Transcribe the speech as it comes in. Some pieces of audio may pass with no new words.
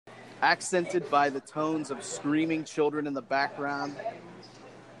accented by the tones of screaming children in the background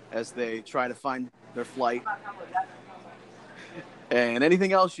as they try to find their flight, and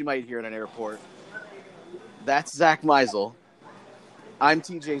anything else you might hear at an airport. That's Zack Meisel. I'm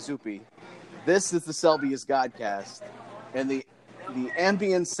T.J. Zuppe. This is the Selby's Godcast, and the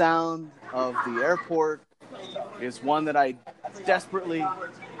ambient sound of the airport is one that I desperately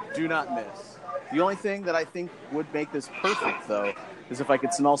do not miss. The only thing that I think would make this perfect, though, is if I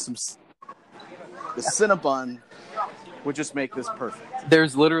could smell the Cinnabon would just make this perfect.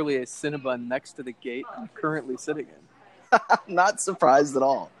 There's literally a Cinnabon next to the gate I'm currently sitting in. Not surprised at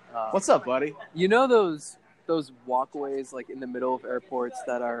all. What's up, buddy? You know those walkways like in the middle of airports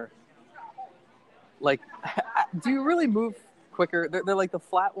that are like, do you really move quicker? They're like the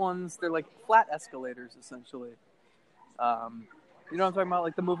flat ones. They're like flat escalators, essentially. You know what I'm talking about?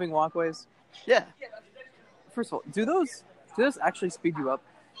 Like the moving walkways? Yeah. First of all, do those actually speed you up?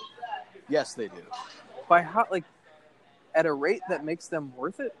 Yes, they do. By how, like, at a rate that makes them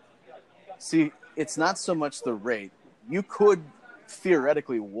worth it? See, it's not so much the rate. You could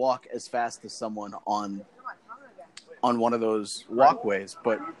theoretically walk as fast as someone on one of those walkways,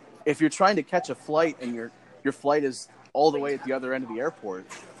 but if you're trying to catch a flight and your flight is all the way at the other end of the airport,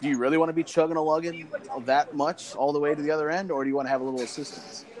 do you really want to be chugging a lugging that much all the way to the other end, or do you want to have a little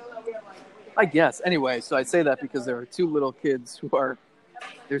assistance? I guess. Anyway, so I say that because there are two little kids who are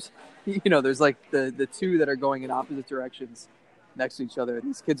there's like the two that are going in opposite directions next to each other.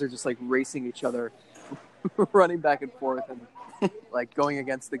 These kids are just like racing each other, running back and forth and like going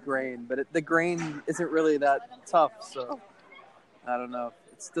against the grain. But the grain isn't really that tough, so I don't know.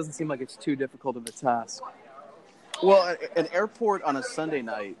 It doesn't seem like it's too difficult of a task. Well, an airport on a Sunday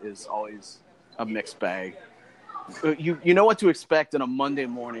night is always a mixed bag. You know what to expect on a Monday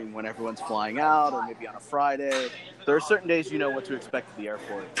morning when everyone's flying out, or maybe on a Friday. There are certain days you know what to expect at the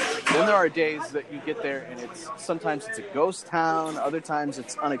airport. Then there are days that you get there and sometimes it's a ghost town, other times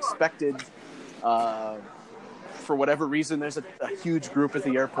it's unexpected. For whatever reason, there's a huge group at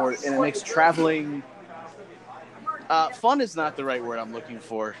the airport, and it makes traveling fun is not the right word I'm looking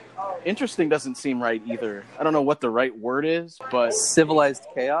for. Interesting doesn't seem right either. I don't know what the right word is, but civilized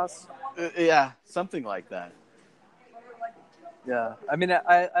chaos. Yeah, something like that. Yeah, I mean,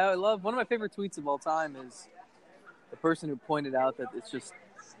 I love, one of my favorite tweets of all time is the person who pointed out that it's just,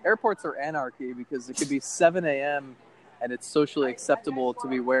 airports are anarchy because it could be 7 a.m. and it's socially acceptable to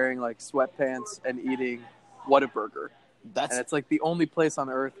be wearing like sweatpants and eating Whataburger. And it's like the only place on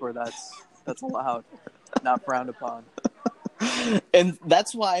earth where that's allowed, not frowned upon. And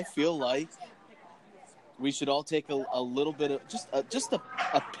that's why I feel like we should all take a little bit of just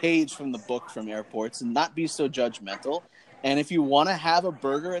a page from the book from airports and not be so judgmental. And if you want to have a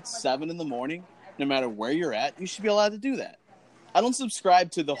burger at 7 in the morning, no matter where you're at, you should be allowed to do that. I don't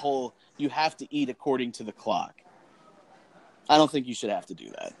subscribe to the whole you have to eat according to the clock. I don't think you should have to do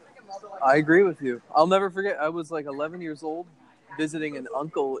that. I agree with you. I'll never forget. I was like 11 years old visiting an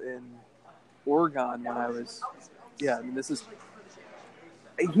uncle in Oregon when I was,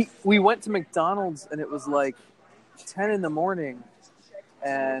 we went to McDonald's and it was like 10 in the morning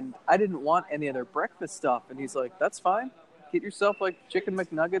and I didn't want any of their breakfast stuff. And he's like, that's fine. Get yourself like chicken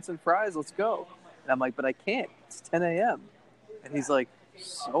McNuggets and fries. Let's go. And I'm like, but I can't. It's 10 a.m. And he's like,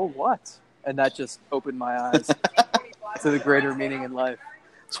 so what? And that just opened my eyes to the greater meaning in life.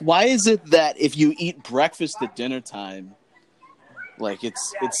 So why is it that if you eat breakfast at dinner time, like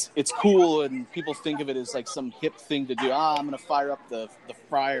it's cool and people think of it as like some hip thing to do? I'm going to fire up the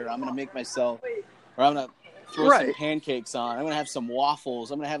fryer. I'm going to make myself, or I'm going to throw some pancakes on. I'm going to have some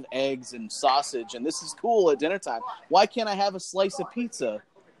waffles. I'm going to have eggs and sausage. And this is cool at dinner time. Why can't I have a slice of pizza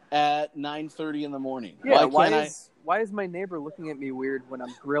at 9:30 in the morning? Yeah, why is my neighbor looking at me weird when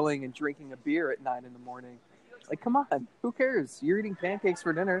I'm grilling and drinking a beer at 9 in the morning? Like, come on. Who cares? You're eating pancakes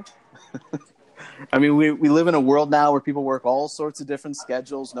for dinner. I mean, we live in a world now where people work all sorts of different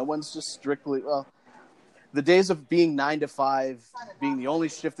schedules. No one's just strictly, the days of being 9 to 5, being the only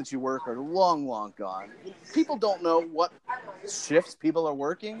shift that you work are long, long gone. People don't know what shifts people are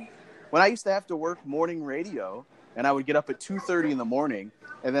working. When I used to have to work morning radio, and I would get up at 2:30 in the morning,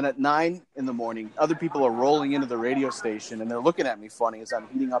 and then at 9 in the morning, other people are rolling into the radio station, and they're looking at me funny as I'm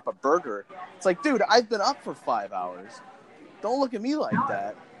heating up a burger. It's like, dude, I've been up for 5 hours. Don't look at me like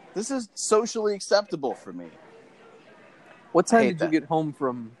that. This is socially acceptable for me. What time did you get home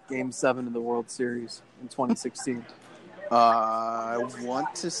from Game 7 of the World Series in 2016? I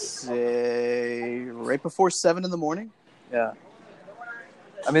want to say right before 7 in the morning. Yeah.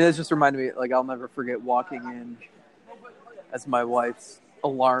 I mean, that just reminded me, like, I'll never forget walking in as my wife's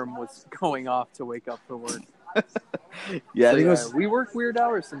alarm was going off to wake up for work. Yeah, So I think we work weird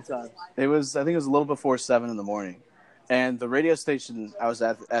hours sometimes. I think it was a little before 7 in the morning, and the radio station I was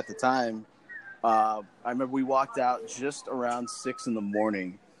at the time. I remember we walked out just around 6 in the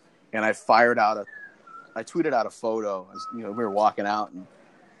morning, and I tweeted out a photo. As, we were walking out, and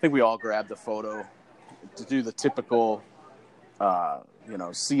I think we all grabbed a photo to do the typical,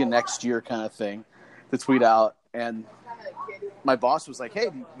 see you next year kind of thing to tweet out. And my boss was like, "Hey,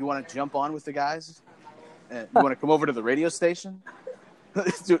 you want to jump on with the guys? You want to come over to the radio station?"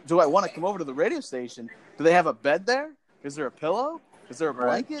 do I want to come over to the radio station? Do they have a bed there? Is there a pillow? Is there a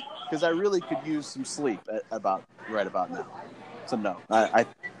blanket? Because I really could use some sleep right about now. So no,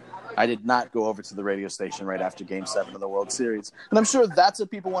 I did not go over to the radio station right after Game 7 of the World Series. And I'm sure that's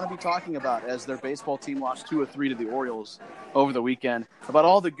what people want to be talking about as their baseball team lost 2-3 to the Orioles over the weekend, about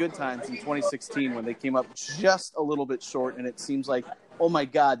all the good times in 2016 when they came up just a little bit short, and it seems like, oh my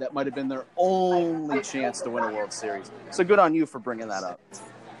God, that might have been their only chance to win a World Series. So good on you for bringing that up.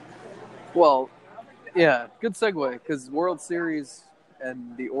 Well, yeah, good segue, because World Series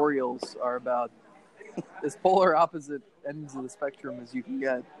and the Orioles are about as polar opposite ends of the spectrum as you can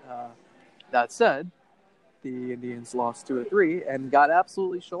get. That said, the Indians lost 2-3 and got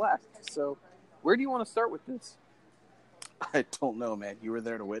absolutely shellacked. So where do you want to start with this? I don't know, man. You were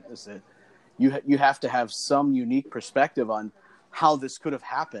there to witness it. You have to have some unique perspective on how this could have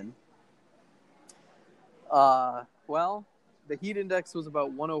happened. Well, the heat index was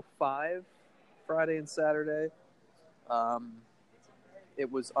about 105 Friday and Saturday.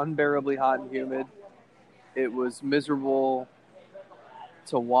 It was unbearably hot and humid. It was miserable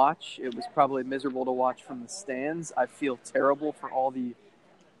to watch. It was probably miserable to watch from the stands. I feel terrible for all the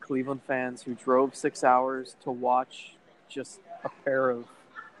Cleveland fans who drove 6 hours to watch just a pair of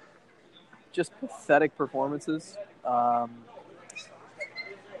just pathetic performances.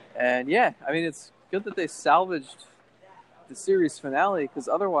 And yeah, I mean, it's good that they salvaged the series finale, because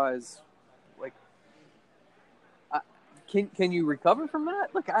otherwise, like, can you recover from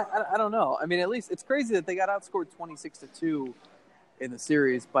that? Look, I don't know. I mean, at least it's crazy that they got outscored 26-2 in the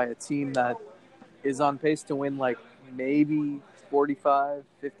series by a team that is on pace to win like maybe 45,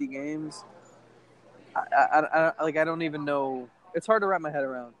 50 games. I don't even know. It's hard to wrap my head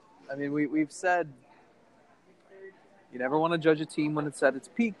around. I mean, we've said you never want to judge a team when it's at its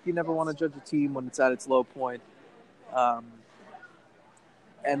peak. You never want to judge a team when it's at its low point. And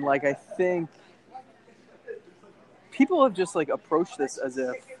like, I think people have just like approached this as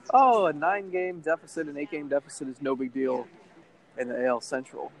if, oh, a 9-game deficit, an 8-game deficit is no big deal in the AL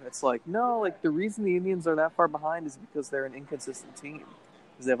Central. It's like, no, like the reason the Indians are that far behind is because they're an inconsistent team.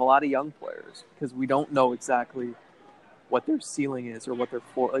 Because they have a lot of young players. Because we don't know exactly what their ceiling is or what their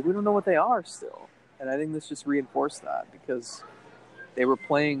floor. Like, we don't know what they are still. And I think this just reinforced that, because they were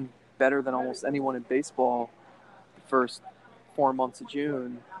playing better than almost anyone in baseball the first 4 months of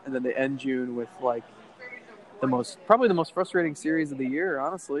June, and then they end June with like probably the most frustrating series of the year.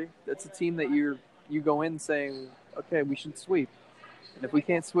 Honestly, that's a team that you go in saying, okay, we should sweep, and if we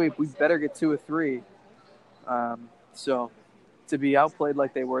can't sweep, we better get 2 or 3. So to be outplayed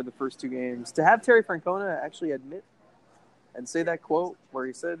like they were the first 2 games, to have Terry Francona actually admit and say that quote where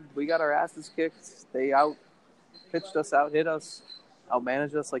he said, we got our asses kicked, they out-pitched us, out-hit us,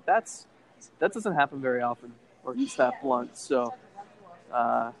 out-managed us, like that doesn't happen very often, or he's that blunt. So,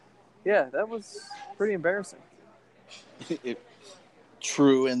 yeah, that was pretty embarrassing.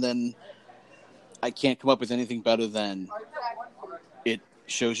 True, and then I can't come up with anything better than it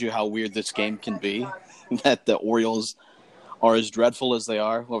shows you how weird this game can be, that the Orioles are as dreadful as they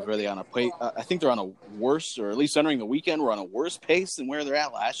are. Well, really on I think they're on a worse, or at least entering the weekend, we're on a worse pace than where they're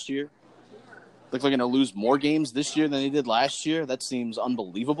at last year. Look like they're going to lose more games this year than they did last year. That seems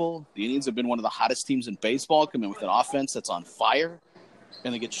unbelievable. The Indians have been one of the hottest teams in baseball, come in with an offense that's on fire,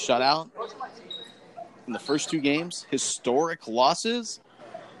 and they get shut out in the first 2 games. Historic losses.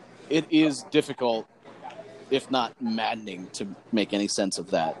 It is difficult, if not maddening, to make any sense of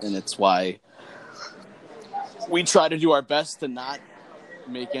that, and it's why we try to do our best to not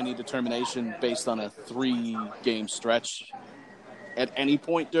make any determination based on a 3-game stretch at any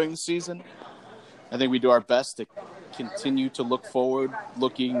point during the season. I think we do our best to continue to look forward,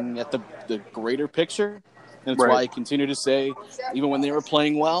 looking at the greater picture. And that's why I continue to say, even when they were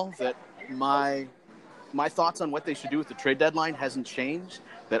playing well, that my thoughts on what they should do with the trade deadline hasn't changed,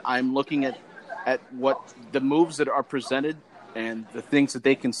 that I'm looking at what the moves that are presented and the things that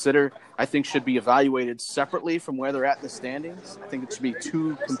they consider, I think, should be evaluated separately from where they're at in the standings. I think it should be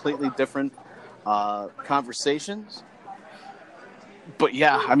 2 completely different conversations. But,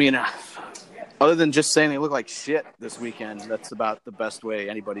 yeah, I mean, other than just saying they look like shit this weekend, that's about the best way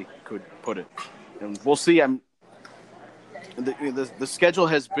anybody could put it. And we'll see. I'm the schedule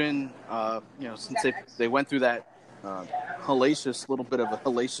has been, since they went through that little bit of a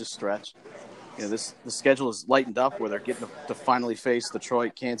hellacious stretch. The schedule is lightened up where they're getting to finally face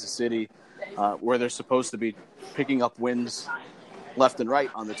Detroit, Kansas City, where they're supposed to be picking up wins left and right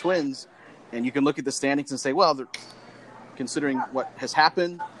on the Twins. And you can look at the standings and say, well, considering what has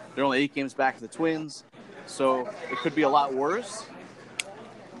happened, they're only 8 games back to the Twins, so it could be a lot worse.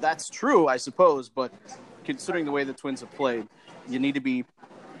 That's true, I suppose, but considering the way the Twins have played, you need to be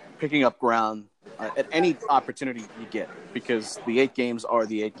picking up ground at any opportunity you get, because the 8 games are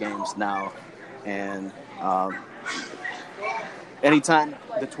the 8 games now. And anytime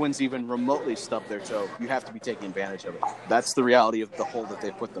the Twins even remotely stub their toe, you have to be taking advantage of it. That's the reality of the hole that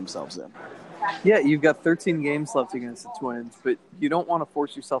they put themselves in. Yeah, you've got 13 games left against the Twins, but you don't want to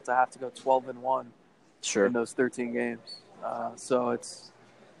force yourself to have to go 12-1 in those 13 games. So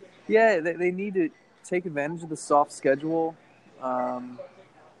they need to take advantage of the soft schedule, and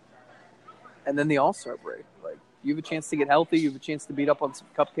then the All-Star break. Like, you have a chance to get healthy, you have a chance to beat up on some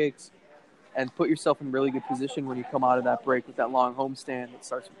cupcakes, and put yourself in really good position when you come out of that break with that long homestand that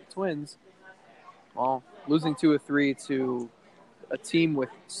starts with the Twins. Well, losing 2 or 3 to a team with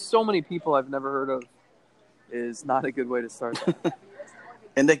so many people I've never heard of is not a good way to start that.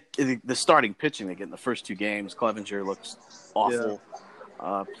 And the starting pitching they get in the first 2 games, Clevenger looks awful.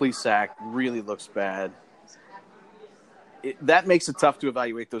 Yeah. Plesac really looks bad. That makes it tough to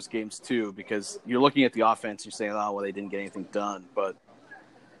evaluate those games too, because you're looking at the offense, you're saying, oh, well, they didn't get anything done. But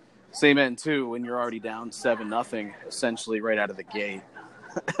same end too, when you're already down 7-0, essentially right out of the gate.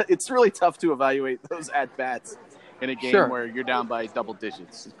 It's really tough to evaluate those at-bats in a game where you're down by double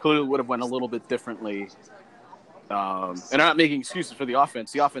digits. It clearly would have went a little bit differently. And I'm not making excuses for the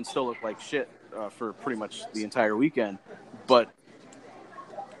offense. The offense still looked like shit for pretty much the entire weekend. But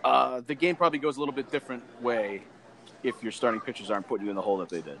the game probably goes a little bit different way if your starting pitchers aren't putting you in the hole that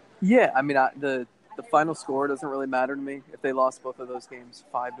they did. Yeah, I mean, the final score doesn't really matter to me. If they lost both of those games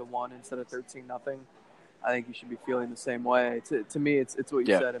 5-1 instead of 13-0, I think you should be feeling the same way. To me, it's what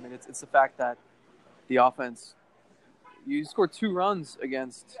you said. I mean, it's the fact that the offense, you scored 2 runs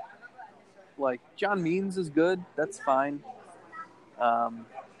against, like, John Means is good. That's fine.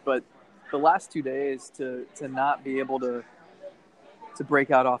 But the last 2 days to not be able to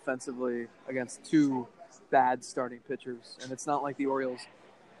break out offensively against 2 bad starting pitchers, and it's not like the Orioles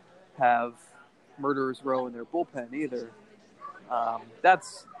have murderer's row in their bullpen either.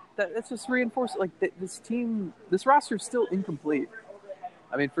 That's just reinforced. Like, this roster is still incomplete.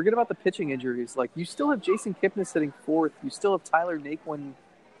 I mean, forget about the pitching injuries. Like, you still have Jason Kipnis hitting 4th. You still have Tyler Naquin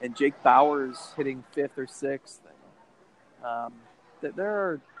and Jake Bowers hitting 5th or 6th. There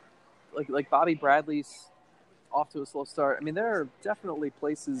are like Bobby Bradley's off to a slow start. I mean, there are definitely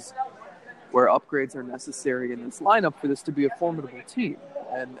places where upgrades are necessary in this lineup for this to be a formidable team.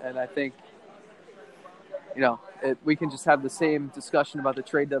 And I think, we can just have the same discussion about the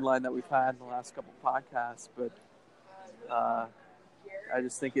trade deadline that we've had in the last couple of podcasts. But I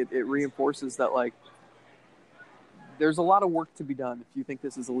just think it reinforces that, like, there's a lot of work to be done. If you think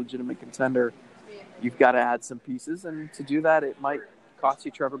this is a legitimate contender, you've got to add some pieces. And to do that, it might cost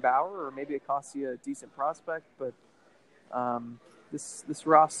you Trevor Bauer, or maybe it costs you a decent prospect. But this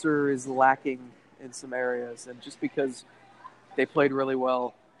roster is lacking in some areas. And just because they played really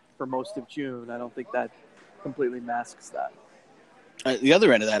well for most of June, I don't think that completely masks that. The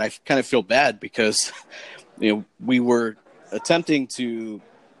other end of that, I kind of feel bad because, we were attempting to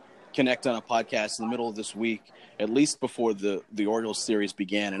connect on a podcast in the middle of this week, at least before the Orioles series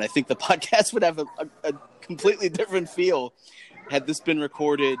began. And I think the podcast would have a completely different feel had this been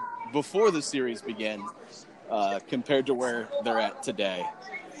recorded before the series began compared to where they're at today.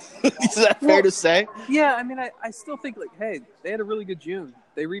 Is that fair to say? Yeah, I mean, I still think, like, hey, they had a really good June.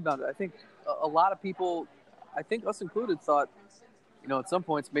 They rebounded. I think a lot of people, I think us included, thought, at some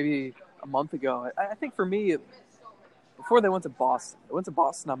points, maybe a month ago, I think for me, before they went to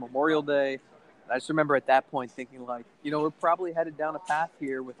Boston on Memorial Day. I just remember at that point thinking, like, we're probably headed down a path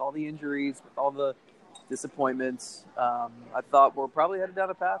here with all the injuries, with all the disappointments. I thought we're probably headed down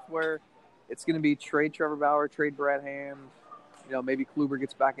a path where it's going to be trade Trevor Bauer, trade Brad Hand. Maybe Kluber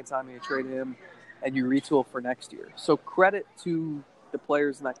gets back in time and you trade him, and you retool for next year. So credit to the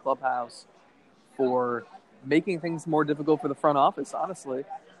players in that clubhouse for making things more difficult for the front office, honestly,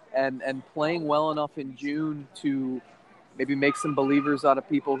 and playing well enough in June to maybe make some believers out of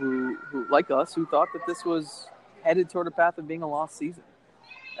people who like us, who thought that this was headed toward a path of being a lost season.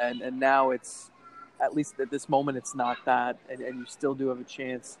 And now it's, at least at this moment, it's not that, and you still do have a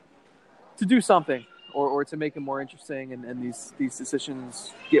chance to do something or to make it more interesting, and these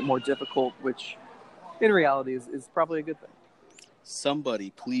decisions get more difficult, which in reality is probably a good thing.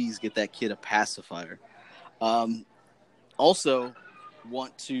 Somebody, please get that kid a pacifier. Also,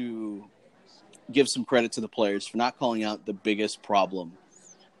 want to give some credit to the players for not calling out the biggest problem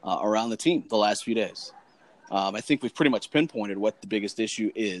around the team the last few days. I think we've pretty much pinpointed what the biggest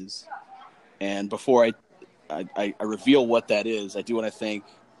issue is. And before I reveal what that is, I do want to thank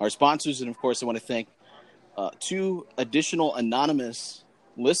our sponsors. And, of course, I want to thank 2 additional anonymous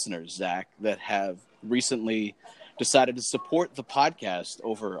listeners, Zach, that have recently decided to support the podcast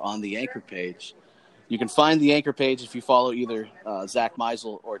over on the Anchor page. You can find the Anchor page if you follow either Zack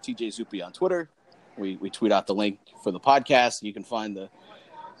Meisel or T.J. Zuppe on Twitter. We tweet out the link for the podcast. You can find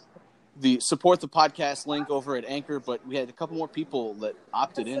the support the podcast link over at Anchor, but we had a couple more people that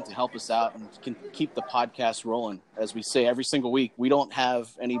opted in to help us out and can keep the podcast rolling. As we say every single week, we don't have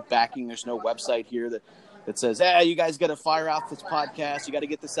any backing. There's no website here that says, hey, you guys got to fire out this podcast. You got to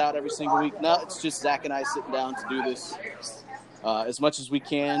get this out every single week. No, it's just Zach and I sitting down to do this as much as we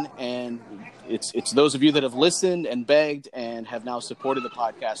can. And it's those of you that have listened and begged and have now supported the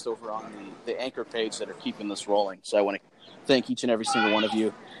podcast over on the Anchor page that are keeping this rolling. So I want to thank each and every single one of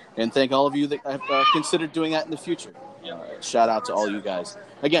you, and thank all of you that have considered doing that in the future. Shout out to all you guys.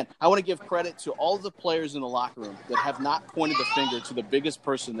 Again, I want to give credit to all the players in the locker room that have not pointed the finger to the biggest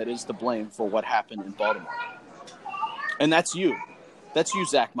person that is to blame for what happened in Baltimore. And that's you. That's you,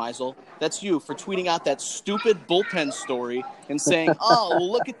 Zack Meisel. That's you for tweeting out that stupid bullpen story and saying, oh,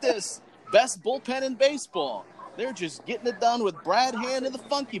 well, look at this. Best bullpen in baseball. They're just getting it done with Brad Hand and the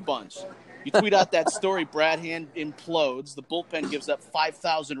Funky Bunch. You tweet out that story, Brad Hand implodes. The bullpen gives up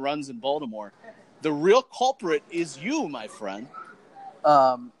 5,000 runs in Baltimore. The real culprit is you, my friend.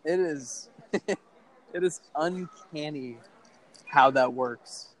 It is uncanny how that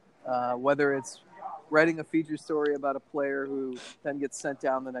works. Whether it's writing a feature story about a player who then gets sent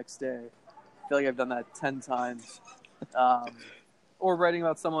down the next day. I feel like I've done that 10 times. Or writing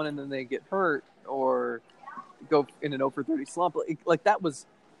about someone and then they get hurt or go in an 0-for-30 slump. Like that was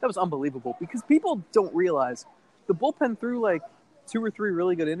unbelievable because people don't realize the bullpen threw like 2 or 3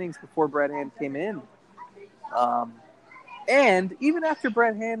 really good innings before Brad Hand came in. And even after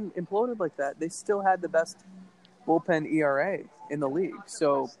Brad Hand imploded like that, they still had the best bullpen ERA in the league.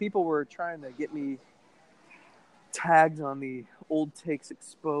 So people were trying to get me tagged on the old takes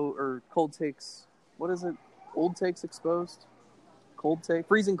exposed or cold takes. What is it? Old takes exposed? Cold take?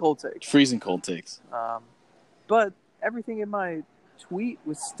 Freezing cold takes. Freezing cold takes. But everything in my tweet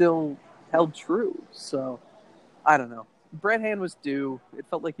was still held true. So I don't know. Brad Hand was due. It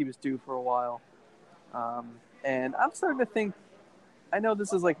felt like he was due for a while. And I'm starting to think, I know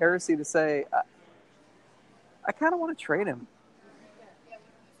this is like heresy to say, I kind of want to trade him.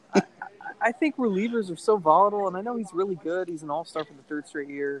 I think relievers are so volatile, and I know he's really good. He's an all-star for the 3rd straight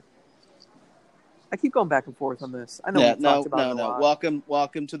year. I keep going back and forth on this. I know we've talked about it a lot.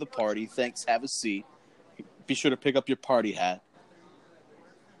 Welcome to the party. Thanks. Have a seat. Be sure to pick up your party hat.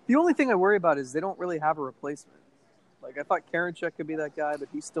 The only thing I worry about is they don't really have a replacement. Like, I thought Karinchak could be that guy, but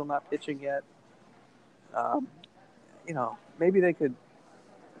he's still not pitching yet. Maybe they could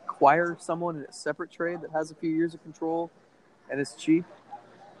acquire someone in a separate trade that has a few years of control and is cheap.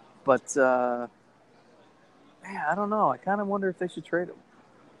 But, I don't know. I kind of wonder if they should trade him.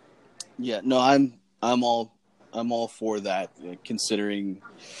 Yeah, no, I'm all for that, considering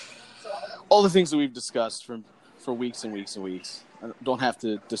all the things that we've discussed for weeks and weeks and weeks. I don't have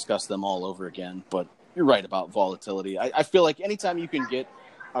to discuss them all over again, but you're right about volatility. I feel like anytime you can get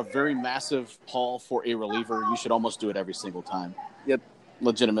a very massive haul for a reliever, you should almost do it every single time. Yep.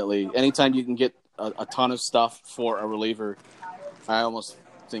 Legitimately. Anytime you can get a ton of stuff for a reliever, I almost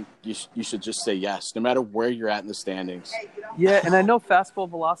think you should just say yes, no matter where you're at in the standings. Yeah, and I know fastball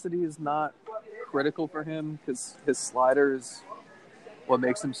velocity is not critical for him because his slider is what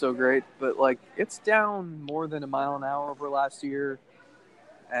makes him so great. But, like, it's down more than a mile an hour over last year.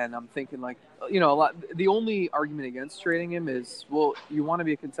 And I'm thinking, like, a lot. The only argument against trading him is, well, you want to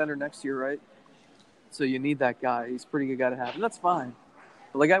be a contender next year, right? So you need that guy. He's a pretty good guy to have, and that's fine.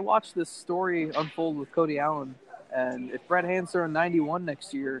 But, like, I watched this story unfold with Cody Allen, and if Brad Hand's throwing 91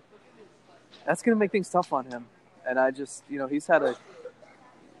 next year, that's going to make things tough on him. And I just, he's had I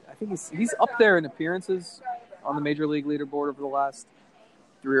think he's up there in appearances on the major league leaderboard over the last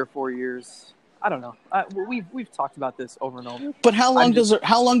 3 or 4 years. I don't know. We've talked about this over and over. But how long does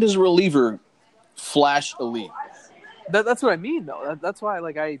a reliever flash elite? That's what I mean, though. That's why,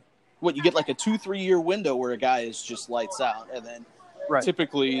 you get like a 2-3 year window where a guy is just lights out, and then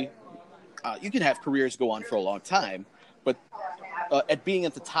typically you can have careers go on for a long time, but at being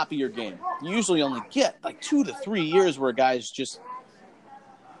at the top of your game, you usually only get like 2 to 3 years where a guy is just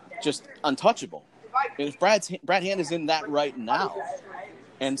untouchable. if Brad Hand is in that right now,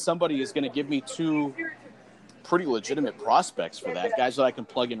 and somebody is going to give me two pretty legitimate prospects for that, guys that I can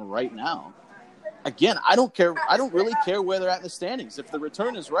plug in right now. Again, I don't care. I don't really care where they're at in the standings. If the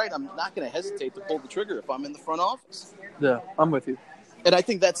return is right, I'm not going to hesitate to pull the trigger if I'm in the front office. Yeah, I'm with you. And I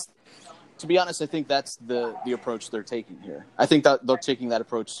think that's, to be honest, I think that's the approach they're taking here. I think that they're taking that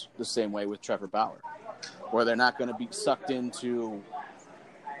approach the same way with Trevor Bauer, where they're not going to be sucked into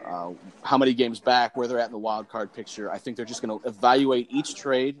how many games back, where they're at in the wild card picture. I think they're just going to evaluate each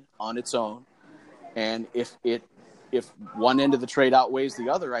trade on its own, and if one end of the trade outweighs the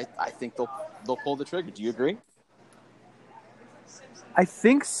other, I think they'll pull the trigger. Do you agree? I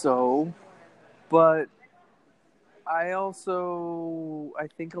think so, but I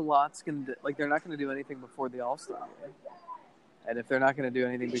think a lot's going to, like, they're not going to do anything before the All-Star game. And if they're not going to do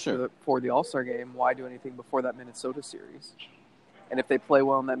anything before the All-Star game, why do anything before that Minnesota series? And if they play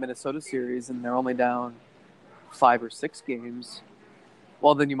well in that Minnesota series and they're only down 5 or 6 games,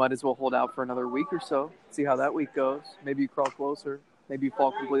 well, then you might as well hold out for another week or so, see how that week goes. Maybe you crawl closer. Maybe you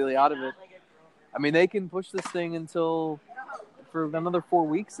fall completely out of it. I mean, they can push this thing for another 4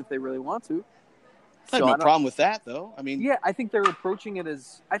 weeks if they really want to. I have no problem with that, though. I mean, yeah, I think they're approaching it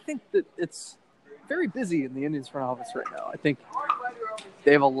as, I think that it's very busy in the Indians front office right now. I think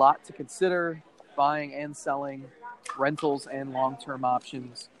they have a lot to consider, buying and selling, rentals and long-term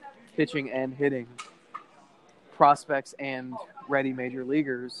options, pitching and hitting, prospects and ready major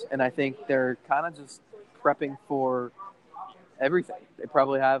leaguers. And I think they're kind of just prepping for everything. They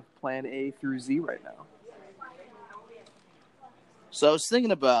probably have plan A through Z right now. So I was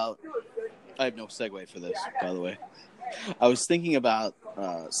thinking about, I have no segue for this, by the way. I was thinking about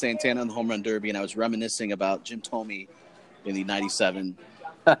Santana and the Home Run Derby, and I was reminiscing about Jim Thome in the 97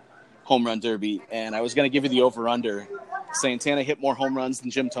 Home Run Derby, and I was going to give you the over-under. Santana hit more home runs than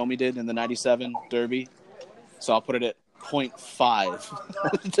Jim Thome did in the 97 Derby, so I'll put it at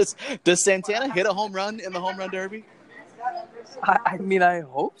 0.5. Does Santana hit a home run in the Home Run Derby? I mean, I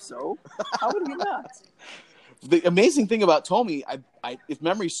hope so. How would he not? The amazing thing about Thome, if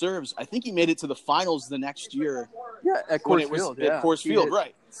memory serves, I think he made it to the finals the next year. Yeah, at Coors Field. At Coors Field,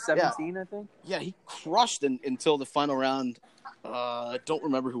 right. 17, yeah. I think. Yeah, he crushed until the final round. I don't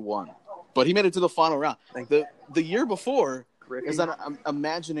remember who won, but he made it to the final round. The year before, is that I'm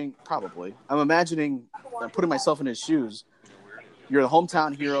imagining, I'm putting myself in his shoes. You're the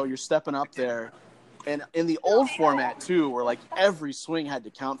hometown hero. You're stepping up there. And in the old format, too, where, like, every swing had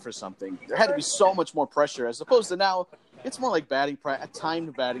to count for something, there had to be so much more pressure, as opposed to now, it's more like a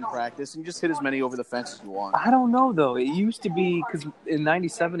timed batting practice, and you just hit as many over the fence as you want. I don't know, though. It used to be, because in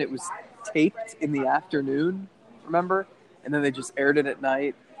 97, it was taped in the afternoon, remember? And then they just aired it at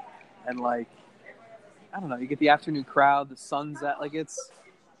night, and, like, I don't know, you get the afternoon crowd, the sun's out, like, it's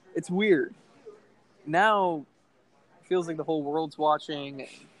weird. Now, it feels like the whole world's watching.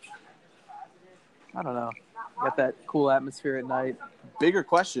 I don't know. Got that cool atmosphere at night. Bigger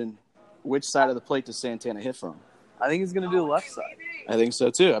question, which side of the plate does Santana hit from? I think he's going to do the left side. I think so,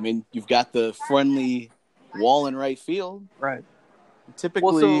 too. I mean, you've got the friendly wall in right field. Right.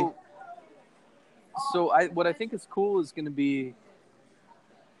 Typically. Well, what I think is cool is going to be,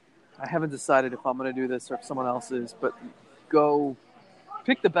 I haven't decided if I'm going to do this or if someone else is, but go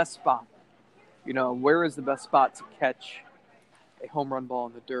pick the best spot. You know, where is the best spot to catch a home run ball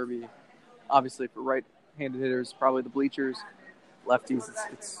in the Derby? Obviously, for right-handed hitters, probably the bleachers. Lefties,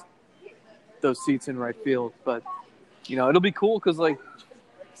 it's those seats in right field. But, you know, it'll be cool because, like,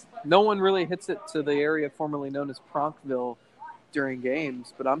 no one really hits it to the area formerly known as Pronkville during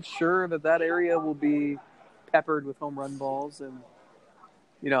games. But I'm sure that area will be peppered with home run balls. And,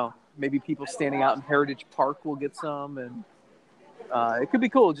 you know, maybe people standing out in Heritage Park will get some. And it could be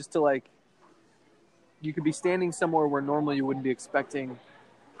cool just to, like, you could be standing somewhere where normally you wouldn't be expecting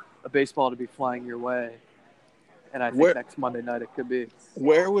a baseball to be flying your way. And I think next Monday night it could be.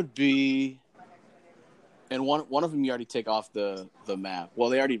 Where would be, and one of them you already take off the map.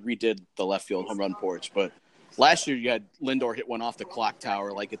 Well, they already redid the left field home run porch, but last year you had Lindor hit one off the clock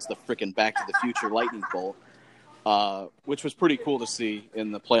tower like it's the freaking Back to the Future lightning bolt, which was pretty cool to see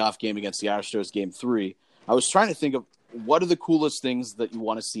in the playoff game against the Astros, Game 3. I was trying to think of what are the coolest things that you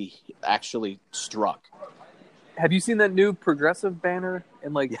want to see actually struck. Have you seen that new Progressive banner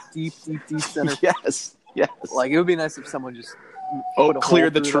in, like, deep center? Yes. Like, it would be nice if someone just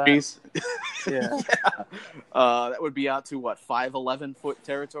cleared the trees. Yeah. That would be out to, 5-11-foot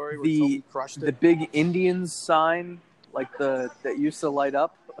territory where somebody crushed it? The big Indians sign, like, that used to light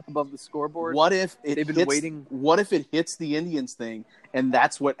up above the scoreboard. What if it They've been hits, waiting. What if it hits the Indians thing, and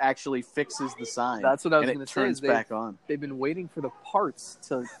that's what actually fixes the sign? That's what I was going to to say. turns back on. They've been waiting for the parts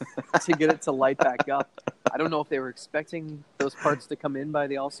to get it to light back up. I don't know if they were expecting those parts to come in by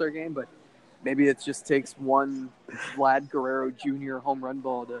the All-Star game, but maybe it just takes one Vlad Guerrero Jr. home run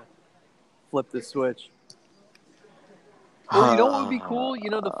ball to flip the switch. Or you know what would be cool? You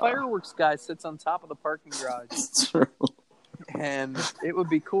know, the fireworks guy sits on top of the parking garage. That's true. And it would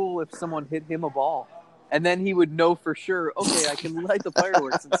be cool if someone hit him a ball. And then he would know for sure, okay, I can light the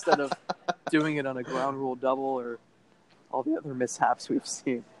fireworks instead of doing it on a ground rule double or all the other mishaps we've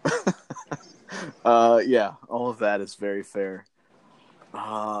seen. Yeah, all of that is very fair.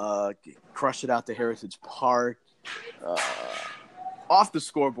 Crush it out to Heritage Park. Off the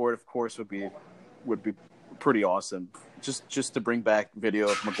scoreboard, of course, would be pretty awesome. Just to bring back video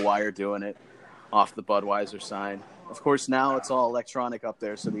of McGuire doing it off the Budweiser sign. Of course, now it's all electronic up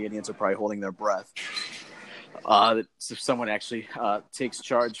there, so the Indians are probably holding their breath. If someone actually takes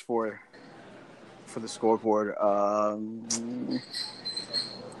charge for the scoreboard.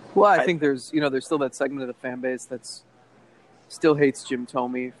 Well, I think there's still that segment of the fan base that's still hates Jim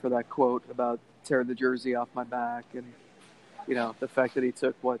Thome for that quote about tear the jersey off my back, and the fact that he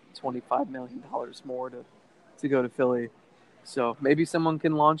took $25 million more to go to Philly. So maybe someone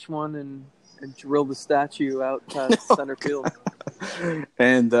can launch one and drill the statue out past center field.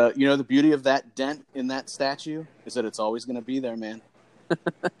 And the beauty of that dent in that statue is that it's always going to be there, man.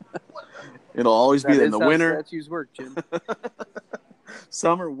 It'll always be there in the winter. Statues work, Jim.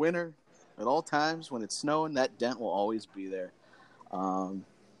 Summer, winter, at all times when it's snowing, that dent will always be there.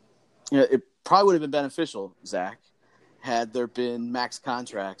 It probably would have been beneficial, Zach, had there been max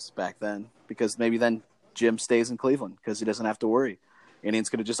contracts back then, because maybe then Jim stays in Cleveland because he doesn't have to worry. Indians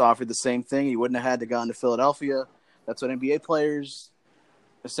could have just offered the same thing. He wouldn't have had to go to Philadelphia. That's what NBA players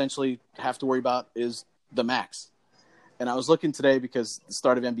essentially have to worry about, is the max. And I was looking today because the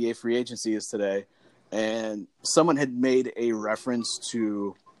start of NBA free agency is today, and someone had made a reference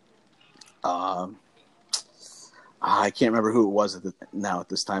to I can't remember who it was at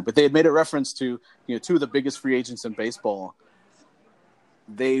this time, but they had made a reference to two of the biggest free agents in baseball.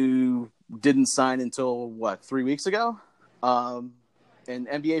 They didn't sign until 3 weeks ago, and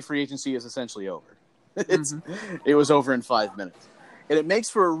NBA free agency is essentially over. It was over in 5 minutes, and it makes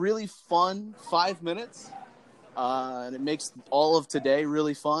for a really fun 5 minutes, and it makes all of today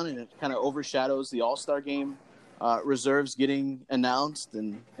really fun, and it kind of overshadows the All-Star game reserves getting announced,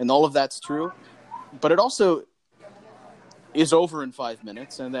 and all of that's true, but it also is over in 5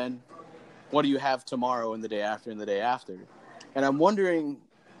 minutes, and then what do you have tomorrow and the day after and the day after? And I'm wondering,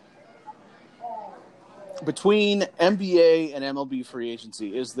 between NBA and MLB free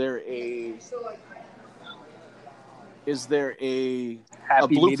agency, is there a blueprint?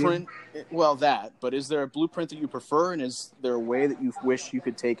 Medium? Well, that, but is there a blueprint that you prefer, and is there a way that you wish you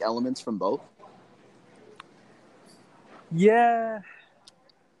could take elements from both? Yeah.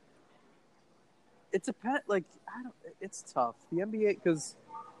 It's it's tough. The NBA, because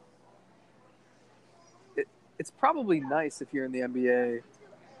it's probably nice if you're in the NBA,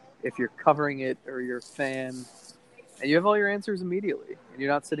 if you're covering it or you're a fan, and you have all your answers immediately, and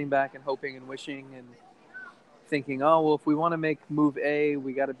you're not sitting back and hoping and wishing and thinking, oh, well, if we want to make move A,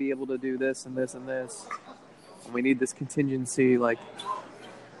 we got to be able to do this and this and this, and we need this contingency. I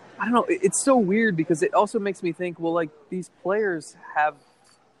don't know. It's so weird because it also makes me think, well, these players have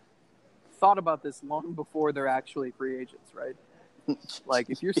thought about this long before they're actually free agents, right?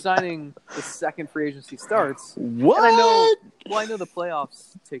 If you're signing the second free agency starts, what? And I know the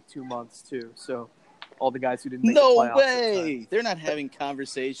playoffs take 2 months too, so all the guys who didn't make the playoffs. No way! They're not having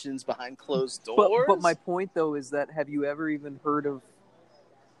conversations behind closed doors. But my point though is that, have you ever even heard of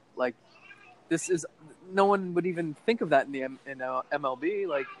this? Is no one would even think of that in the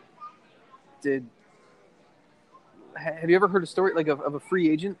MLB? Have you ever heard a story of a free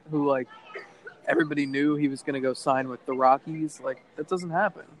agent who everybody knew he was going to go sign with the Rockies? That doesn't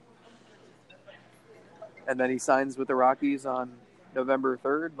happen. And then he signs with the Rockies on November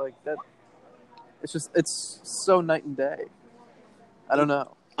 3rd. That. It's so night and day. I don't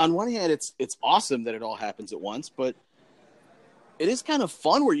know. On one hand, it's awesome that it all happens at once, but it is kind of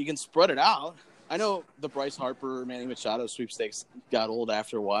fun where you can spread it out. I know the Bryce Harper, Manny Machado sweepstakes got old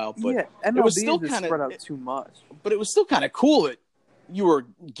after a while, but MLB it was still kind of spread out too much. But it was still kind of cool that you were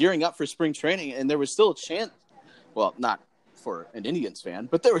gearing up for spring training, and there was still a chance. Well, not for an Indians fan,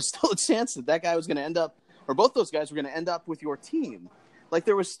 but there was still a chance that guy was going to end up, or both those guys were going to end up with your team.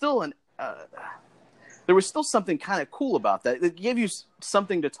 There was still something kind of cool about that. It gave you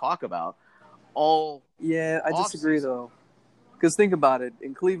something to talk about all. Yeah, I disagree though. Because think about it.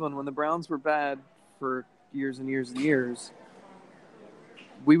 In Cleveland, when the Browns were bad for years and years and years,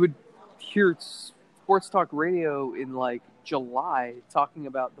 we would hear sports talk radio in like July talking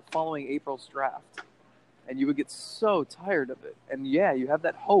about the following April's draft. And you would get so tired of it. And yeah, you have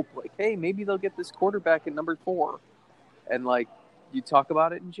that hope, like, hey, maybe they'll get this quarterback at number 4. And like, you talk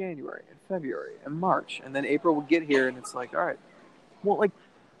about it in January and February and March. And then April would get here and it's like, all right, well, like,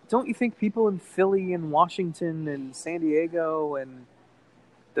 don't you think people in Philly and Washington and San Diego and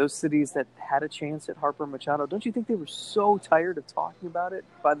those cities that had a chance at Harper Machado, don't you think they were so tired of talking about it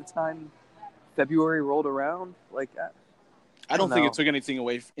by the time February rolled around? Like, I don't think it took anything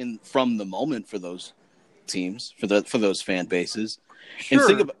away from the moment for those teams, for those fan bases.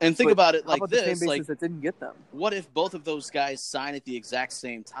 Sure, and think about it like about this: the fan bases like, that didn't get them. What if both of those guys sign at the exact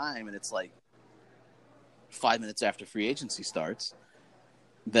same time, and it's like 5 minutes after free agency starts?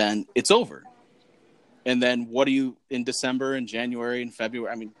 Then it's over. And then what do you in December and January and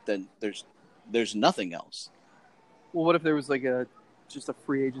February? I mean, then there's nothing else. Well, what if there was like just a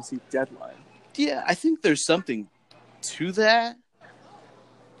free agency deadline? Yeah, I think there's something to that,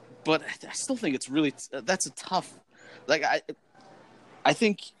 but I still think it's really that's a tough. Like I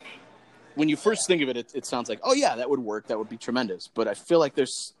think when you first think of it, it sounds like, oh yeah, that would work, that would be tremendous. But I feel like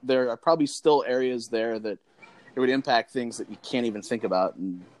there are probably still areas there that it would impact things that you can't even think about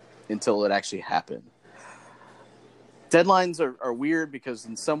until it actually happened. Deadlines are weird because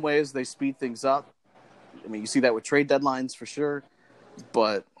in some ways they speed things up. I mean, you see that with trade deadlines for sure,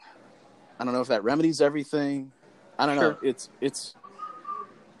 but I don't know if that remedies everything. I don't know. It's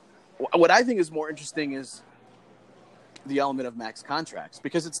what I think is more interesting is the element of max contracts,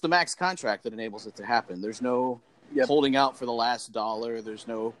 because it's the max contract that enables it to happen. There's no holding out for the last dollar. There's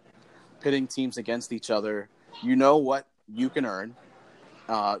no pitting teams against each other. You know what you can earn.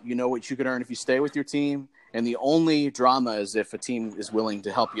 You know what you can earn if you stay with your team. And the only drama is if a team is willing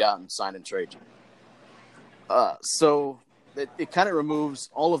to help you out and sign and trade you. So it kind of removes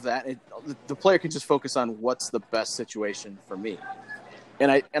all of that. The player can just focus on what's the best situation for me. And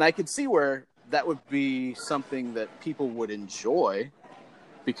I could see where that would be something that people would enjoy,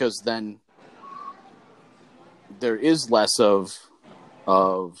 because then there is less of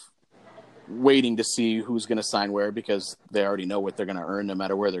waiting to see who's going to sign where, because they already know what they're going to earn no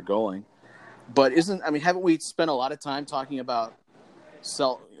matter where they're going. But haven't we spent a lot of time talking about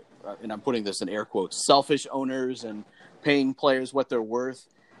and I'm putting this in air quotes, selfish owners and paying players what they're worth?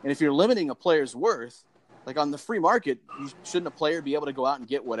 And if you're limiting a player's worth, like on the free market, shouldn't a player be able to go out and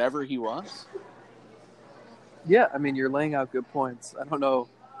get whatever he wants? Yeah, I mean, you're laying out good points. I don't know.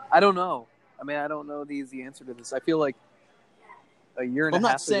 I mean, I don't know the easy answer to this. I feel like a year and a half ago.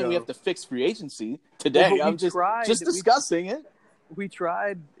 I'm not saying we have to fix free agency today. Well, I'm just discussing it. We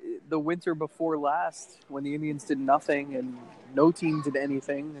tried the winter before last when the Indians did nothing and no team did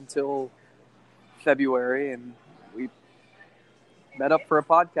anything until February, and we met up for a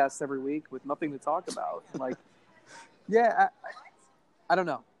podcast every week with nothing to talk about. Like, yeah, I don't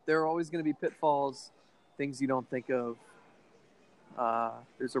know. There are always going to be pitfalls, things you don't think of.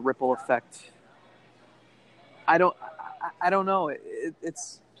 There's a ripple effect. I don't know.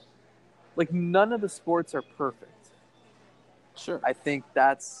 It's like none of the sports are perfect. Sure. I think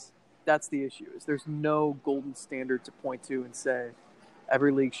that's the issue. Is there's no golden standard to point to and say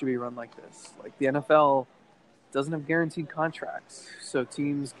every league should be run like this. Like the NFL doesn't have guaranteed contracts, so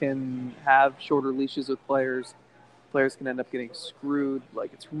teams can have shorter leashes with players. Players can end up getting screwed.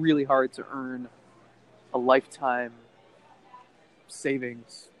 Like, it's really hard to earn a lifetime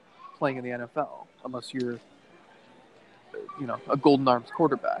savings playing in the NFL unless you're, a golden arms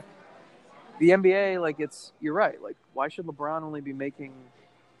quarterback. The NBA, like, you're right. Like, why should LeBron only be making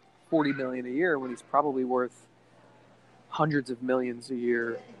 $40 million a year when he's probably worth hundreds of millions a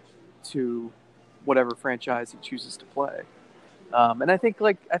year to whatever franchise he chooses to play? And I think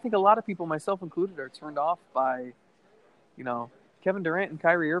a lot of people, myself included, are turned off by, Kevin Durant and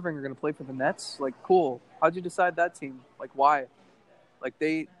Kyrie Irving are going to play for the Nets. Like, cool. How'd you decide that team? Like, why? Like,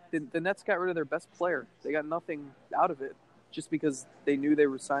 the Nets got rid of their best player. They got nothing out of it just because they knew they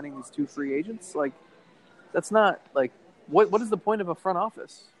were signing these 2 free agents. Like, that's not, like, what is the point of a front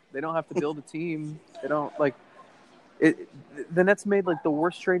office? They don't have to build a team. They don't, like, the Nets made, like, the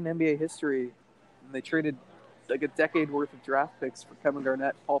worst trade in NBA history. And they traded, like, a decade worth of draft picks for Kevin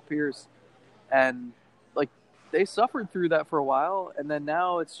Garnett, Paul Pierce. And, like, they suffered through that for a while. And then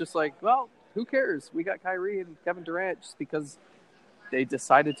now it's just like, well, who cares? We got Kyrie and Kevin Durant just because they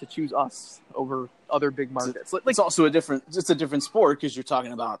decided to choose us over other big markets. It's also a different sport, because you're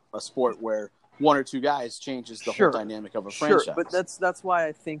talking about a sport where 1 or 2 guys changes the whole dynamic of a franchise. But that's why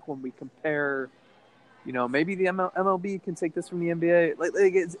I think when we compare maybe the MLB can take this from the NBA.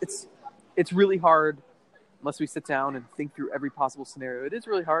 Like it's really hard unless we sit down and think through every possible scenario. It is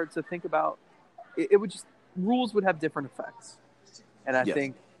really hard to think about. It would just rules would have different effects, and I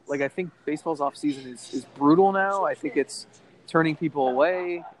think baseball's offseason is brutal now. I think it's turning people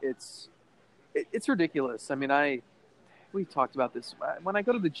away. It's ridiculous. I mean, we talked about this when I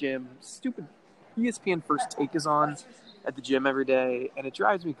go to the gym. Stupid ESPN First Take is on at the gym every day, and it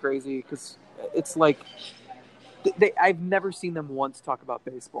drives me crazy because it's like I've never seen them once talk about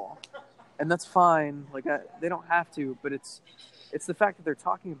baseball, and that's fine. Like they don't have to, but it's the fact that they're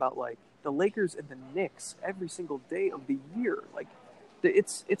talking about like the Lakers and the Knicks every single day of the year. Like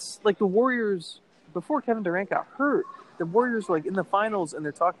it's like the Warriors before Kevin Durant got hurt. The Warriors were like in the finals, and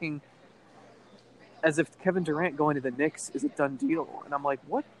they're talking as if Kevin Durant going to the Knicks is a done deal, and I'm like,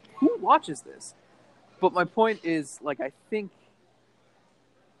 what? Who watches this? But my point is, like, I think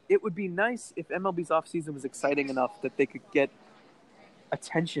it would be nice if MLB's offseason was exciting enough that they could get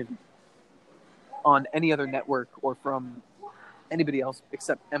attention on any other network or from anybody else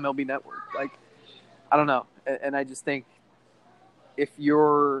except MLB Network. Like, I don't know. And I just think if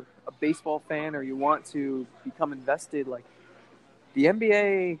you're a baseball fan or you want to become invested, like, the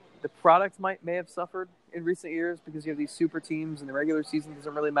NBA, the product may have suffered in recent years because you have these super teams and the regular season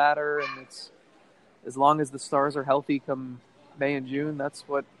doesn't really matter, and it's as long as the stars are healthy come May and June, that's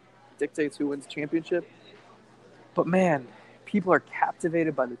what dictates who wins the championship. But man, people are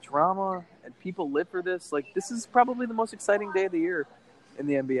captivated by the drama and people live for this. Like, this is probably the most exciting day of the year in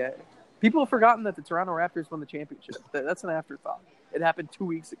the NBA. People have forgotten that the Toronto Raptors won the championship. That's an afterthought. It happened 2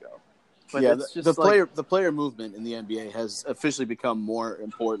 weeks ago. But yeah, it's just the player movement in the NBA has officially become more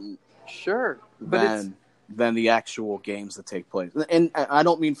important. Sure, than the actual games that take place. And I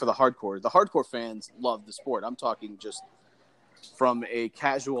don't mean for the hardcore. The hardcore fans love the sport. I'm talking just from a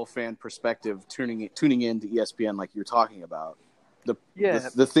casual fan perspective, tuning in to ESPN like you're talking about.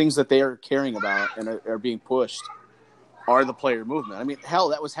 The things that they are caring about and are being pushed are the player movement. I mean, hell,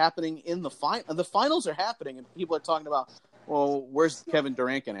 that was happening in the finals are happening, and people are talking about, well, where's Kevin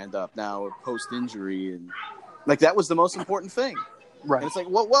Durant going to end up now post-injury? And like, that was the most important thing. Right. And it's like,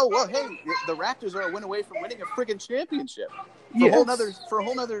 whoa, hey, the Raptors are a win away from winning a friggin' championship.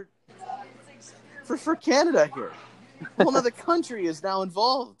 For Canada here. A whole other country is now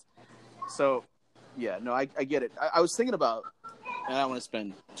involved. So, yeah, no, I get it. I was thinking about, and I don't want to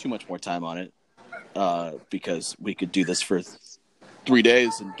spend too much more time on it because we could do this for 3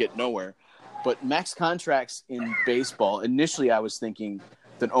 days and get nowhere. But max contracts in baseball, initially I was thinking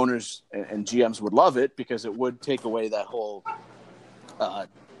that owners and GMs would love it because it would take away that whole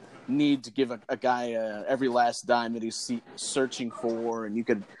need to give a guy every last dime that he's searching for, and you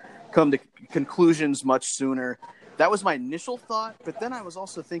could come to conclusions much sooner. That was my initial thought, but then I was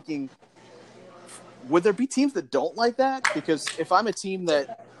also thinking, would there be teams that don't like that? Because if I'm a team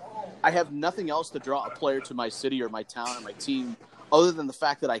that I have nothing else to draw a player to my city or my town or my team other than the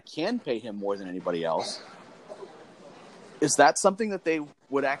fact that I can pay him more than anybody else, is that something that they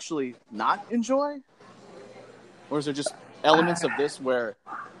would actually not enjoy? Or is there just elements of this where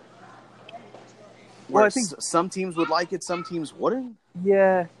I think some teams would like it, some teams wouldn't?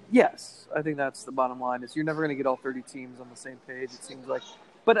 Yeah, yes. I think that's the bottom line, is you're never going to get all 30 teams on the same page, it seems like.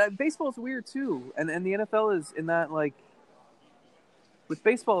 But baseball is weird, too. And the NFL is in that, like, with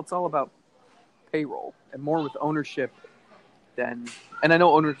baseball, it's all about payroll and more with ownership than – and I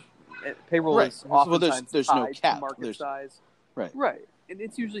know payroll is oftentimes there's tied no cap. to market size. Right. Right. And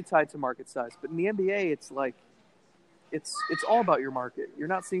it's usually tied to market size. But in the NBA, it's like it's all about your market. You're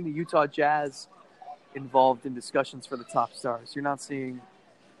not seeing the Utah Jazz involved in discussions for the top stars. You're not seeing,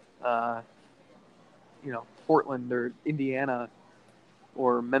 Portland or Indiana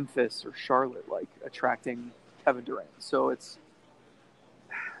or Memphis or Charlotte like attracting Kevin Durant. So it's,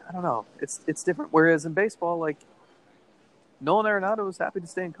 I don't know, it's different. Whereas in baseball, like Nolan Arenado was happy to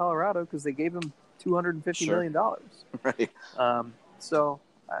stay in Colorado because they gave him $250 million. Right.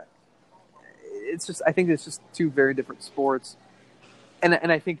 It's just, I think it's just two very different sports. And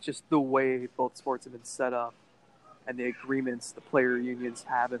I think just the way both sports have been set up and the agreements the player unions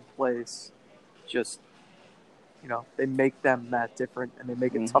have in place, just, they make them that different, and they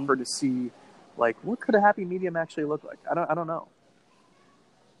make it tougher to see, like, what could a happy medium actually look like? I don't know.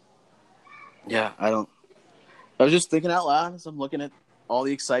 Yeah, I was just thinking out loud as I'm looking at all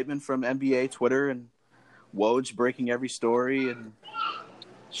the excitement from NBA Twitter and Woj breaking every story and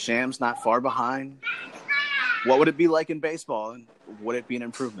Shams not far behind. What would it be like in baseball, and would it be an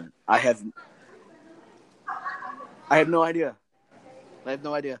improvement? I have no idea. I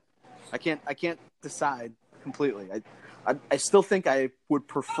can't decide completely. I still think I would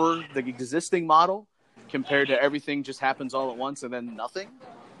prefer the existing model compared to everything just happens all at once and then nothing.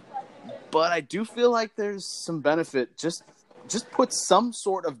 But I do feel like there's some benefit. Just put some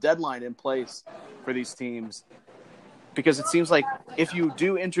sort of deadline in place for these teams, because it seems like if you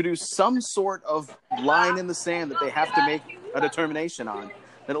do introduce some sort of line in the sand that they have to make a determination on,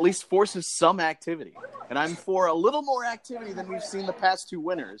 that at least forces some activity. And I'm for a little more activity than we've seen the past two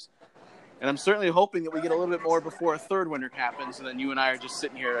winters. And I'm certainly hoping that we get a little bit more before a third winter happens, and then you and I are just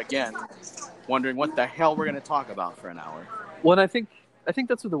sitting here again wondering what the hell we're going to talk about for an hour. Well, I think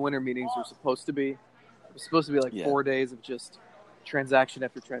that's what the winter meetings are supposed to be. It's supposed to be like 4 days of just transaction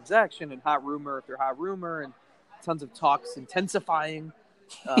after transaction and hot rumor after hot rumor and tons of talks intensifying.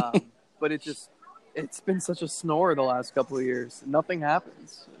 But it's been such a snore the last couple of years. Nothing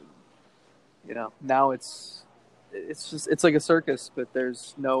happens. Now it's like a circus, but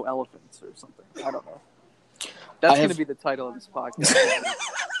there's no elephants or something. I don't know. That's going to be the title of this podcast.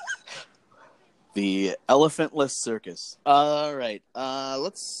 The elephantless circus. All right.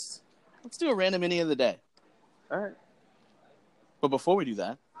 Let's do a random innie of the day. All right. But before we do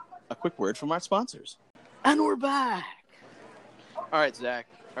that, a quick word from our sponsors. And we're back. All right, Zach.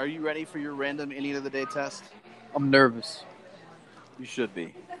 Are you ready for your random innie of the day test? I'm nervous. You should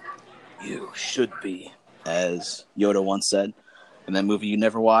be. You should be, as Yoda once said in that movie you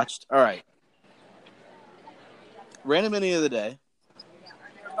never watched. All right. Random innie of the day.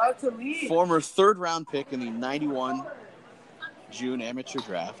 About to leave. Former third-round pick in the 91 June amateur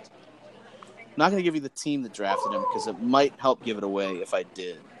draft. I'm not going to give you the team that drafted him because it might help give it away if I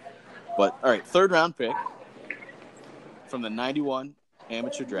did. But, all right, third-round pick from the 91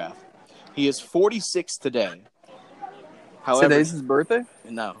 amateur draft. He is 46 today. However, today's his birthday?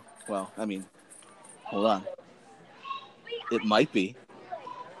 No. Well, I mean, hold on. It might be.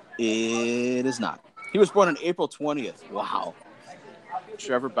 It is not. He was born on April 20th. Wow.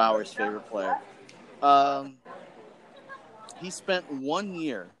 Trevor Bauer's favorite player. He spent 1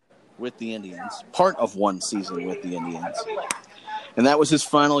 year with the Indians, part of one season with the Indians, and that was his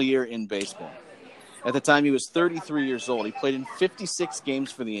final year in baseball. At the time, he was 33 years old. He played in 56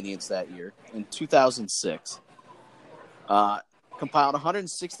 games for the Indians that year in 2006. Compiled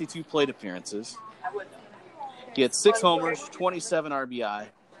 162 plate appearances. He had 6 homers, 27 RBI,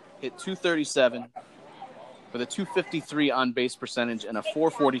 hit .237 with a .253 on-base percentage and a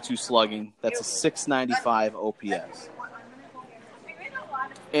 .442 slugging. That's a .695 OPS.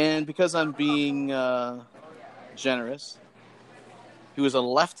 And because I'm being generous, he was a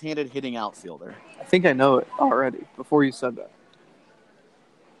left-handed hitting outfielder. I think I know it already before you said that.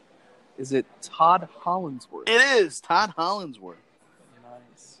 Is it Todd Hollandsworth? It is Todd Hollandsworth.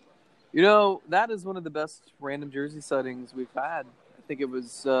 Nice. That is one of the best random jersey sightings we've had. I think it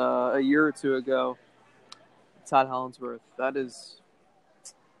was a year or two ago. Todd Hollandsworth. That is,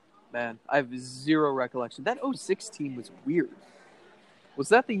 man, I have zero recollection. That 06 team was weird. Was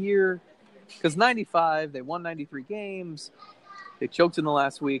that the year? Because 95, they won 93 games. They choked in the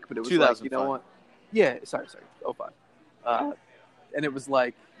last week, but it was like, you know what? Yeah, sorry, 05. And it was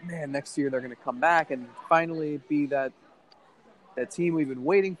like, man, next year they're going to come back and finally be that team we've been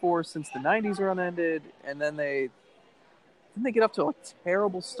waiting for since the 90s run ended. And then they get up to a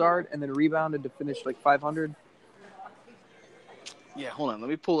terrible start and then rebounded to finish like 500. Yeah, hold on. Let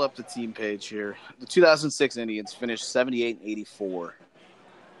me pull up the team page here. The 2006 Indians finished 78-84.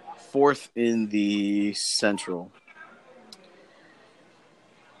 Fourth in the Central.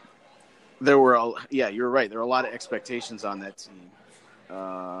 You're right. There were a lot of expectations on that team.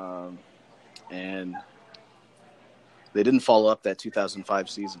 And they didn't follow up that 2005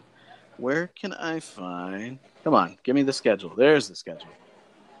 season. Where can I find? Come on, give me the schedule. There's the schedule.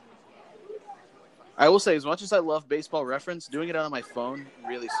 I will say, as much as I love Baseball Reference, doing it on my phone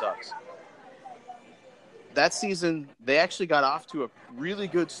really sucks. That season, they actually got off to a really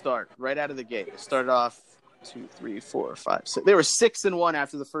good start right out of the gate. They started off 2, 3, 4, 5, 6. They were 6-1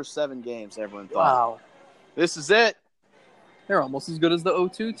 after the first 7 games. Everyone thought, wow, this is it. They're almost as good as the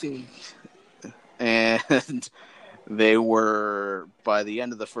 02 team. And they were, by the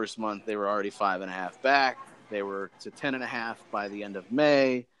end of the first month, they were already 5.5 back. They were to 10.5 by the end of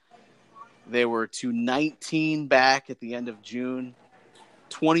May. They were to 19 back at the end of June,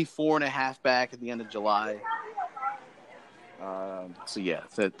 24.5 back at the end of July.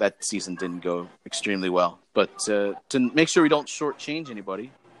 That season didn't go extremely well. But to make sure we don't shortchange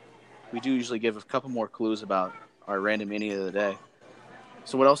anybody, we do usually give a couple more clues about our random innie of the day.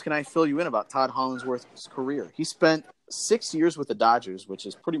 So what else can I fill you in about Todd Hollandsworth's career? He spent 6 years with the Dodgers, which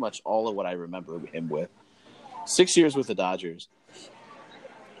is pretty much all of what I remember him with. 6 years with the Dodgers.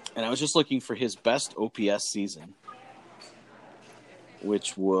 And I was just looking for his best OPS season,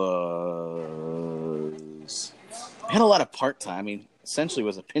 which was had a lot of part-time. I mean, essentially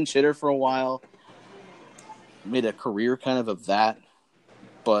was a pinch hitter for a while. Made a career kind of that.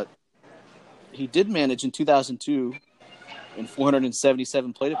 But he did manage in 2002 in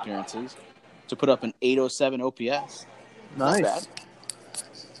 477 plate appearances to put up an 807 OPS. Nice. Not bad.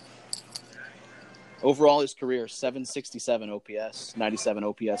 Overall, his career, 767 OPS, 97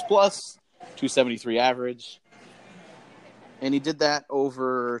 OPS plus, 273 average. And he did that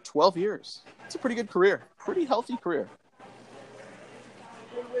over 12 years. It's a pretty good career. Pretty healthy career.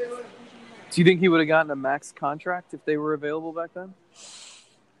 Do you think he would have gotten a max contract if they were available back then?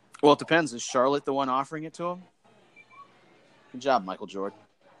 Well, it depends. Is Charlotte the one offering it to him? Good job, Michael Jordan.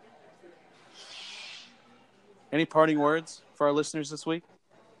 Any parting words for our listeners this week?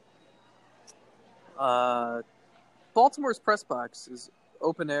 Baltimore's press box is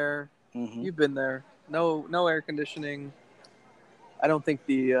open air. Mm-hmm. You've been there. No air conditioning. I don't think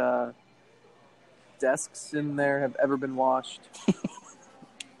the desks in there have ever been washed.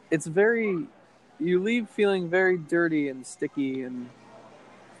 It's you leave feeling very dirty and sticky, and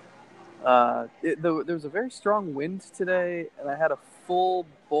there was a very strong wind today, and I had a full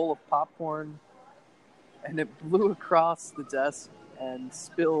bowl of popcorn, and it blew across the desk and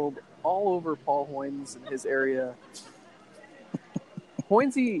spilled all over Paul Hoynes in his area.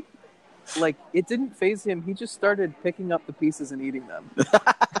 Hoynesy, it didn't faze him. He just started picking up the pieces and eating them.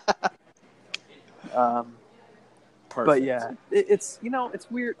 Perfect. But yeah, it's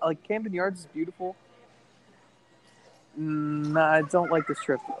weird. Camden Yards is beautiful. I don't like this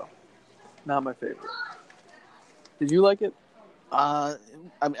trip though. Not my favorite. Did you like it? I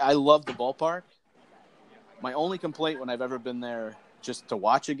love the ballpark. My only complaint when I've ever been there just to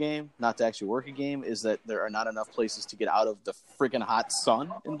watch a game, not to actually work a game, is that there are not enough places to get out of the freaking hot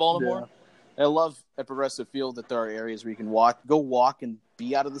sun in Baltimore. Yeah. I love at Progressive Field that there are areas where you can go walk and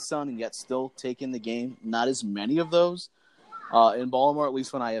be out of the sun and yet still take in the game. Not as many of those in Baltimore, at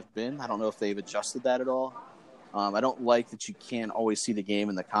least when I have been. I don't know if they've adjusted that at all. I don't like that you can't always see the game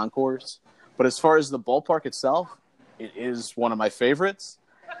in the concourse. But as far as the ballpark itself, it is one of my favorites.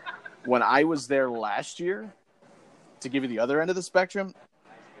 When I was there last year, to give you the other end of the spectrum,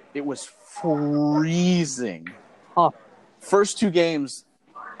 it was freezing. Huh. First two games,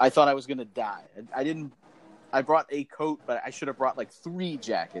 I thought I was going to die. I brought a coat, but I should have brought 3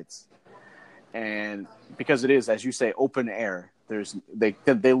 jackets. And because it is, as you say, open air,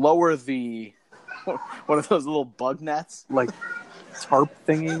 they lower the one of those little bug nets, tarp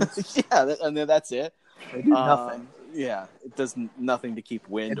thingies. Yeah, and that's it. They do nothing. Yeah, it does nothing to keep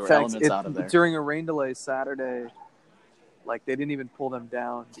wind In or fact, elements out of there. During a rain delay Saturday, they didn't even pull them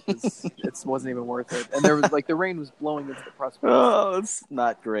down because it wasn't even worth it. And there was the rain was blowing into the press box. Oh, it's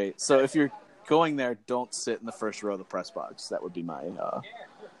not great. So if you're going there, don't sit in the first row of the press box. That would be my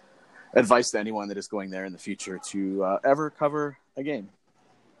advice to anyone that is going there in the future to ever cover a game.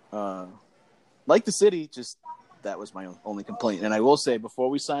 Like the city, just that was my only complaint. And I will say before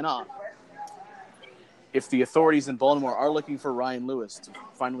we sign off, if the authorities in Baltimore are looking for Ryan Lewis to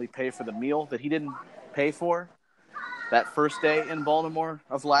finally pay for the meal that he didn't pay for that first day in Baltimore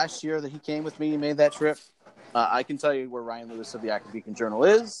of last year that he came with me and made that trip, I can tell you where Ryan Lewis of the Akron Beacon Journal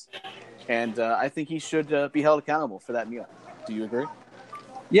is, and I think he should be held accountable for that meal. Do you agree?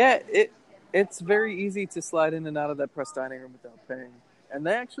 Yeah, it's very easy to slide in and out of that press dining room without paying. And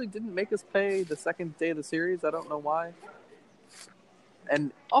they actually didn't make us pay the second day of the series. I don't know why.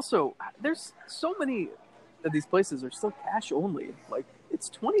 And also, there's so many of these places are still cash only. It's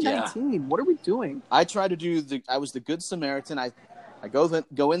 2019. Yeah. What are we doing? I try to do I was the good Samaritan. I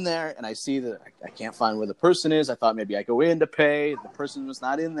go in there and I see that I can't find where the person is. I thought maybe I go in to pay. The person was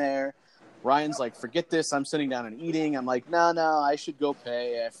not in there. Ryan's like, forget this. I'm sitting down and eating. I'm like, no, I should go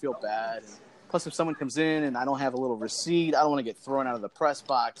pay. I feel bad. And plus, if someone comes in and I don't have a little receipt, I don't want to get thrown out of the press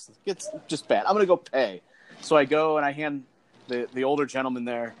box. It's just bad. I'm going to go pay. So I go and I hand the older gentleman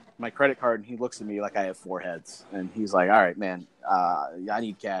there my credit card, and he looks at me like I have 4 heads. And he's like, all right, man, I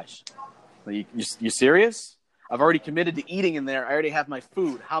need cash. Like, you serious? I've already committed to eating in there. I already have my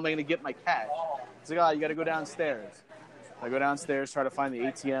food. How am I going to get my cash? He's like, oh, you got to go downstairs. I go downstairs, try to find the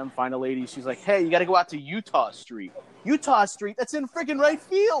ATM, find a lady. She's like, hey, you got to go out to Utah Street. Utah Street? That's in freaking right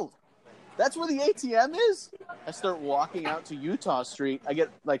field. That's where the ATM is? I start walking out to Utah Street. I get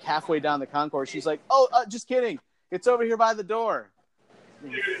halfway down the concourse. She's like, oh, just kidding. It's over here by the door.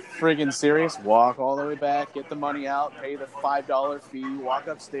 Friggin' serious? Walk all the way back, get the money out, pay the $5 fee, walk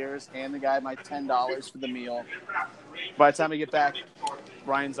upstairs, hand the guy my $10 for the meal. By the time I get back,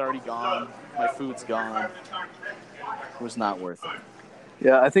 Ryan's already gone. My food's gone. It was not worth it.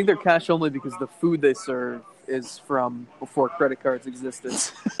 Yeah, I think they're cash only because the food they serve is from before credit cards existed.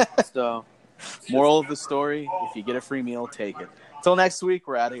 So Moral of the story, if you get a free meal, take it. Till next week,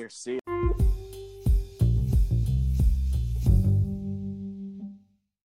 we're out of here. See ya.